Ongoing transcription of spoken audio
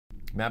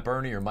Matt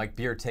Burney or Mike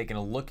Beer taking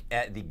a look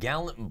at the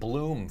Gallant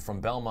Bloom from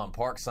Belmont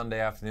Park Sunday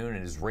afternoon.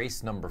 It is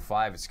race number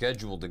 5. It's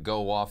scheduled to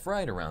go off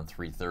right around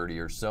 3:30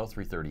 or so.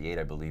 3:38,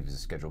 I believe, is the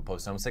scheduled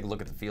post time. Let's take a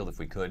look at the field if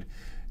we could.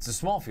 It's a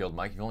small field,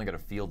 Mike. You've only got a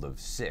field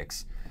of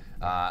 6.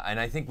 And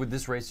I think with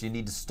this race, you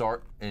need to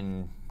start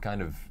and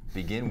kind of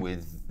begin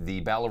with the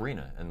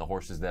ballerina and the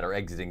horses that are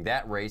exiting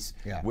that race,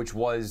 which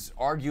was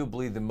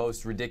arguably the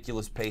most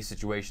ridiculous pace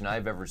situation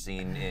I've ever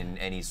seen in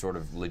any sort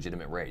of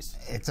legitimate race.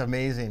 It's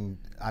amazing.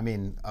 I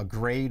mean, a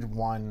grade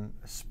 1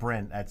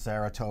 sprint at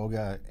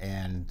Saratoga,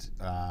 and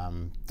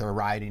they're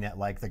riding it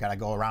like they got to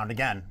go around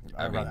again.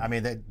 I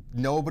mean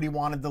nobody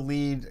wanted the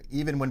lead,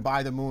 even when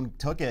By the Moon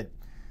took it.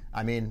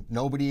 I mean,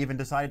 nobody even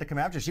decided to come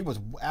after. She was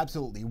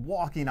absolutely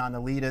walking on the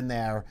lead in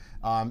there.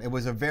 It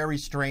was a very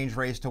strange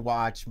race to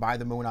watch. By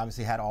the Moon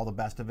obviously had all the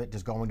best of it,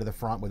 just going to the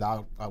front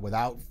without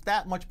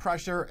that much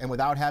pressure and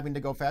without having to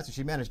go fast. And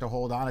she managed to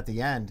hold on at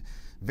the end.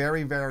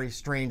 Very, very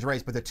strange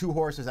race. But the 2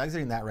 horses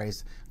exiting that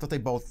race, I thought they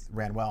both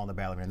ran well in the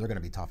ballerina. They're going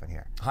to be tough in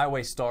here.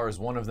 Highway Star is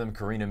one of them.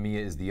 Karina Mia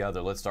is the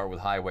other. Let's start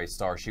with Highway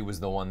Star. She was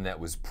the one that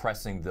was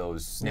pressing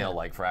those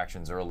snail-like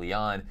fractions early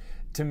on.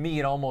 To me,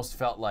 it almost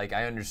felt like,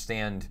 I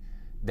understand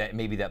that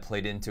maybe that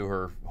played into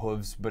her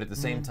hooves, but at the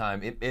same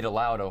time, it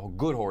allowed a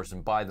good horse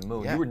and By the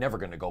Moon. You were never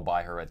going to go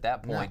by her at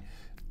that point.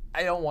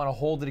 I don't want to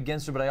hold it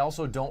against her, but I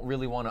also don't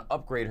really want to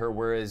upgrade her,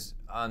 whereas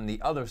on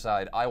the other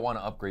side, I want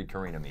to upgrade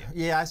Karina Mia.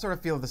 Yeah, I sort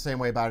of feel the same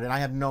way about it, and I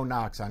have no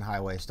knocks on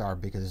Highway Star,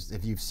 because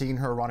if you've seen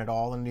her run it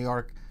all in New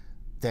York,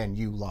 then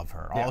you love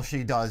her. All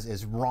she does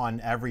is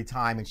run every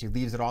time, and she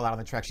leaves it all out on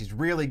the track. She's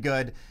really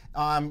good.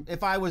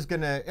 If I was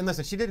going to, and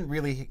listen, she didn't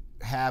really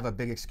have a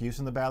big excuse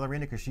in the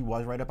ballerina because she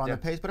was right up on the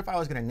pace, but if I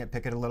was going to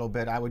nitpick it a little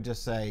bit, I would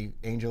just say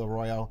Angel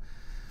Arroyo,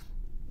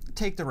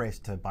 take the race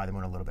to By the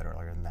Moon a little bit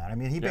earlier than that. I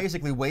mean, he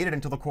basically waited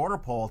until the quarter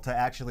pole to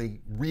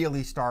actually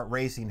really start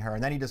racing her,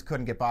 and then he just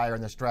couldn't get by her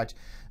in the stretch.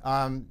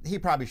 He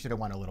probably should have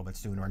won a little bit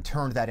sooner and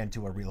turned that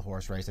into a real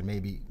horse race, and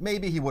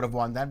maybe he would have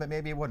won then, but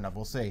maybe he wouldn't have.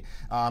 We'll see.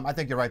 I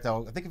think you're right,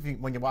 though. I think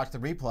when you watch the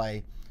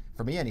replay,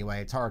 for me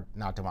anyway, it's hard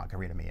not to want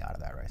Karina Mia out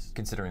of that race.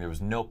 Considering there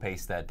was no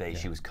pace that day,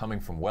 she was coming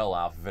from well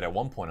off of it. At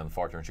one point on the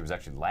far turn, she was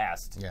actually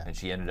last, and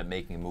she ended up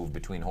making a move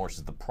between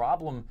horses. The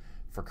problem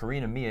for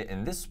Karina Mia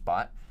in this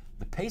spot,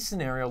 the pace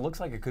scenario looks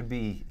like it could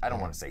be, I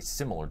don't want to say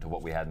similar to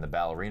what we had in the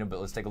ballerina, but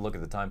let's take a look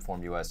at the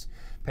Timeform US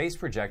pace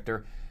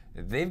projector.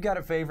 They've got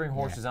it favoring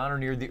horses on or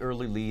near the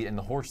early lead, and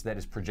the horse that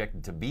is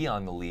projected to be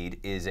on the lead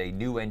is a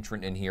new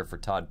entrant in here for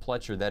Todd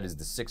Pletcher. That is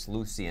the 6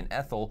 Lucy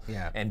Ethel.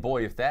 And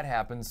boy, if that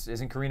happens,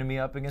 isn't Karina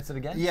Mia up against it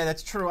again? Yeah,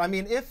 that's true. I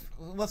mean,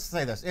 let's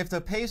say this, if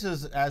the pace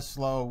is as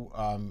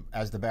slow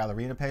as the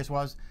ballerina pace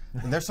was,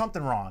 then there's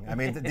something wrong. I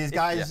mean, these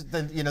guys,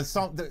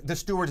 the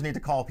stewards need to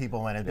call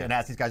people in and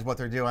ask these guys what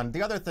they're doing.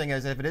 The other thing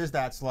is, if it is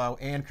that slow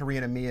and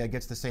Karina Mia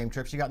gets the same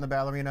trip she got in the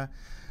ballerina,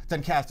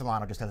 then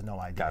Castellano just has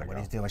no idea what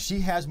he's doing. She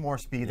has more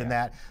speed than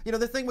that. You know,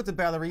 the thing with the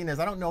ballerina is,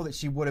 I don't know that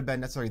she would have been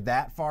necessarily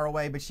that far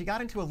away, but she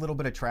got into a little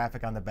bit of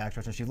traffic on the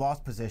backstretch and she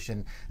lost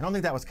position. I don't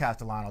think that was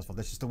Castellano's fault.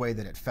 That's just the way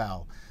that it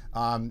fell.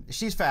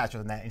 She's faster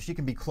than that, and she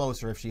can be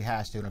closer if she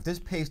has to. And if this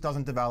pace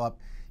doesn't develop,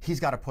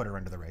 he's got to put her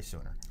into the race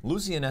sooner.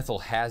 Lucy Ethel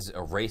has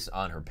a race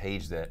on her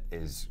page that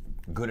is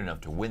good enough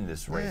to win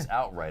this race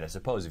outright, I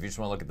suppose. If you just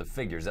want to look at the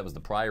figures, that was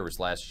the prior race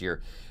last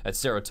year at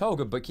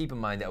Saratoga, but keep in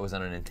mind that was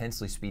on an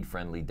intensely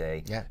speed-friendly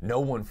day. No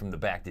one from the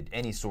back did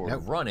any sort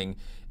of running,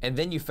 and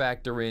then you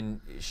factor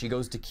in, she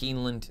goes to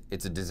Keeneland,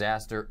 it's a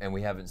disaster, and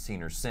we haven't seen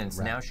her since.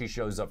 Now she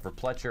shows up for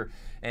Pletcher,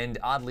 and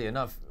oddly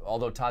enough,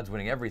 although Todd's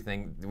winning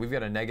everything, we've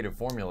got a negative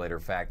formulator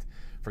fact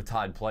for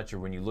Todd Pletcher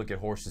when you look at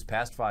horses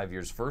past 5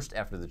 years. First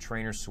after the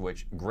trainer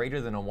switch,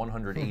 greater than a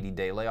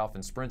 180-day layoff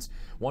in sprints,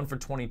 1 for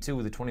 22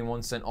 with a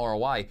 21-cent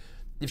ROI.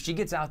 If she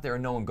gets out there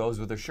and no one goes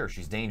with her, sure,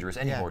 she's dangerous.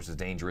 Any horse is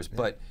dangerous,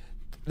 but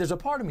there's a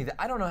part of me that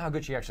I don't know how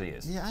good she actually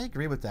is. Yeah, I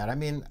agree with that. I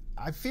mean,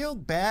 I feel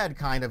bad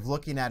kind of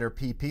looking at her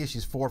PP.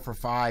 She's 4 for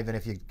 5, and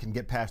if you can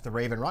get past the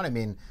Raven Run, I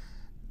mean,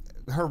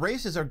 her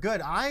races are good.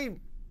 I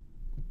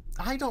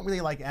don't really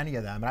like any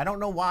of them, and I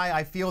don't know why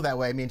I feel that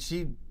way. I mean,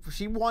 she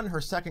won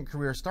her second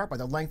career start by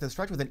the length of the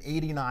stretch with an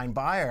 89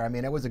 Beyer. I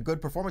mean, it was a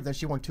good performance. Then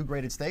she won 2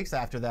 graded stakes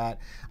after that.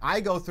 I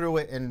go through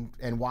it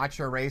and watch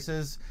her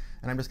races,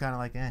 and I'm just kind of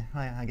like,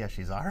 I guess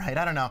she's all right.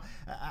 I don't know.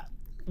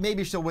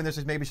 Maybe she'll win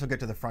this. Maybe she'll get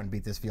to the front and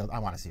beat this field. I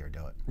want to see her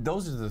do it.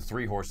 Those are the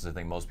 3 horses I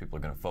think most people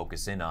are going to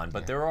focus in on.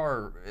 But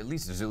there's at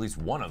least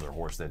one other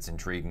horse that's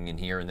intriguing in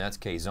here, and that's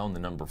K-Zone, the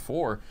number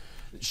 4.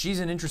 She's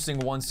an interesting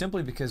one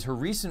simply because her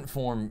recent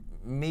form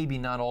maybe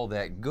not all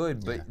that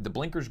good, but the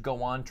blinkers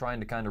go on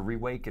trying to kind of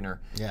reawaken her.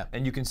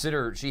 And you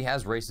consider she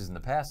has races in the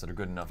past that are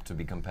good enough to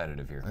be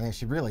competitive here. I mean,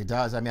 she really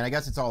does. I mean, I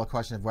guess it's all a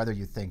question of whether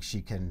you think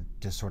she can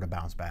just sort of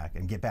bounce back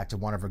and get back to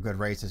one of her good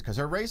races, because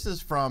her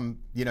races from,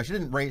 she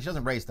doesn't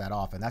race that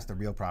often. That's the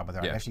real problem with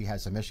her. I guess she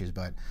has some issues,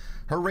 but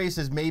her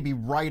races maybe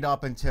right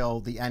up until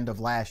the end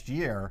of last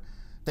year,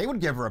 They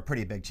would give her a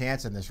pretty big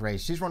chance in this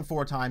race. She's run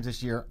 4 times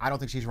this year. I don't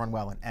think she's run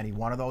well in any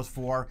one of those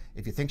 4.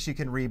 If you think she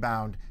can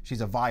rebound,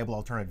 she's a viable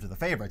alternative to the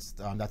favorites.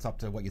 That's up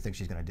to what you think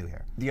she's going to do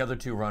here. The other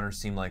 2 runners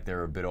seem like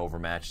they're a bit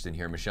overmatched in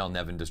here. Michelle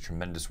Nevin does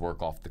tremendous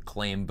work off the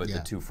claim, but the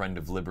 2 Friend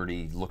of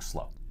Liberty look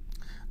slow.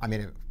 I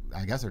mean,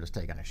 I guess they're just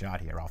taking a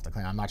shot here off the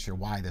claim. I'm not sure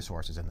why this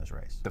horse is in this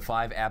race. The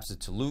 5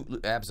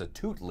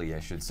 Absolutely, I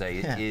should say,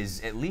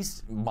 is at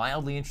least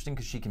mildly interesting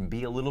because she can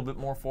be a little bit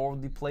more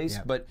forwardly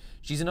placed, but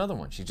she's another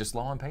one. She's just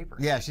slow on paper.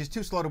 Yeah, she's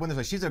too slow to win this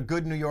race. She's a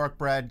good New York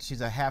bred.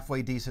 She's a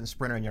halfway decent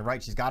sprinter, and you're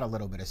right, she's got a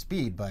little bit of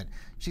speed, but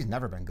she's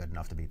never been good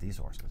enough to beat these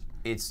horses.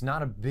 It's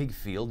not a big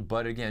field,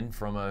 but again,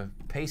 from a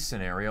pace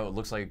scenario, it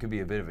looks like it could be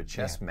a bit of a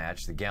chess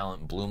match. The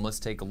Gallant Bloom. Let's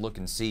take a look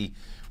and see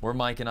where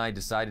Mike and I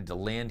decided to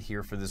land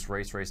here for this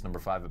race number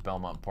 5 at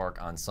Belmont Park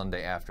on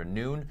Sunday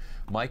afternoon.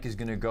 Mike is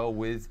going to go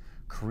with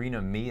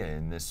Karina Mia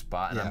in this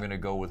spot, and I'm going to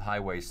go with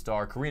Highway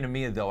Star. Karina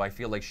Mia, though, I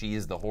feel like she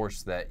is the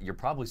horse that you're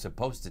probably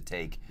supposed to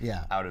take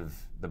out of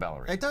the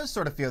Ballerina. It does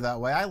sort of feel that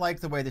way. I like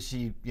the way that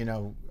she,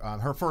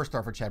 her first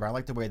start for Chadbourne, I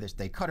like the way that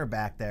they cut her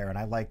back there, and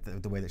I like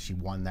the way that she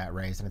won that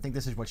race, and I think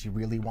this is what she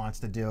really wants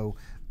to do.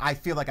 I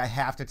feel like I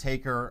have to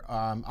take her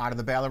out of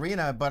the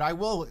Ballerina, but I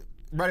will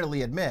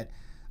readily admit,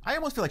 I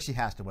almost feel like she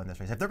has to win this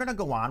race. If they're going to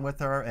go on with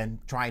her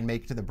and try and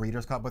make it to the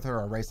Breeders' Cup with her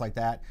or a race like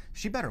that,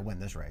 she better win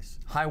this race.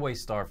 Highway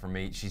Star for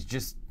me, she's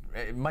just,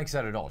 Mike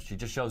said it all. She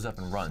just shows up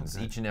and runs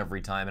each and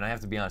every time. And I have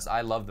to be honest, I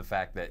love the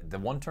fact that the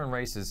 1-turn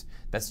races,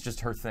 that's just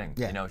her thing.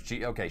 Yeah. You know,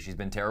 she's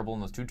been terrible in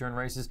those 2-turn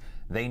races.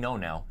 They know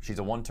now. She's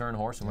a 1-turn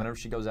horse, and whenever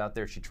she goes out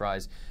there, she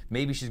tries.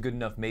 Maybe she's good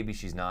enough, maybe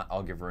she's not.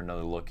 I'll give her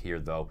another look here,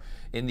 though.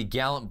 In the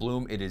Gallant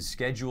Bloom, it is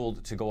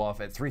scheduled to go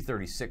off at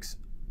 3:36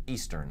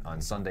 Eastern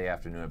on Sunday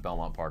afternoon at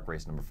Belmont Park,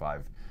 race number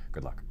 5.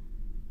 Good luck.